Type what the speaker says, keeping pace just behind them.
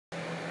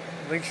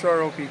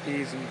Lakeshore OPP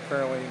is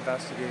currently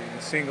investigating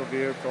a single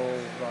vehicle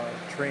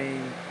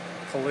train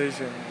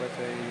collision with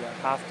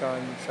a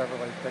half-ton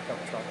Chevrolet pickup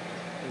truck.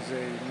 There's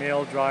a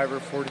male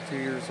driver, 42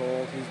 years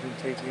old. He's been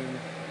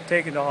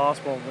taken to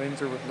hospital in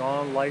Windsor with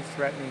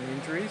non-life-threatening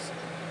injuries.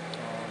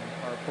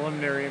 Our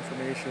preliminary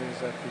information is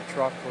that the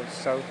truck was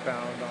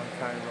southbound on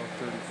County Road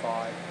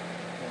 35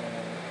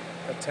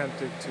 and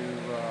attempted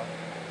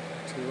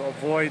to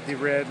avoid the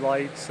red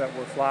lights that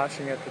were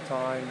flashing at the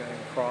time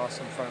and cross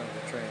in front of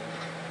the train.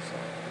 So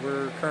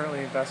we're currently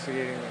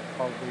investigating and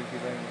probably be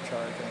laying the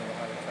charge under the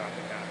Highway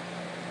Traffic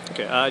Act.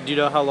 Okay, do you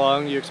know how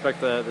long you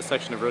expect the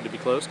section of road to be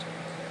closed?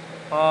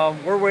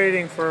 We're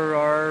waiting for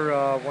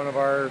our one of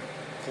our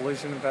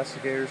collision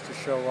investigators to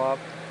show up.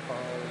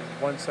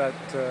 Once that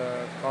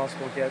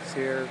constable gets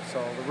here,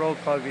 so the road will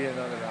probably be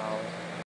another hour.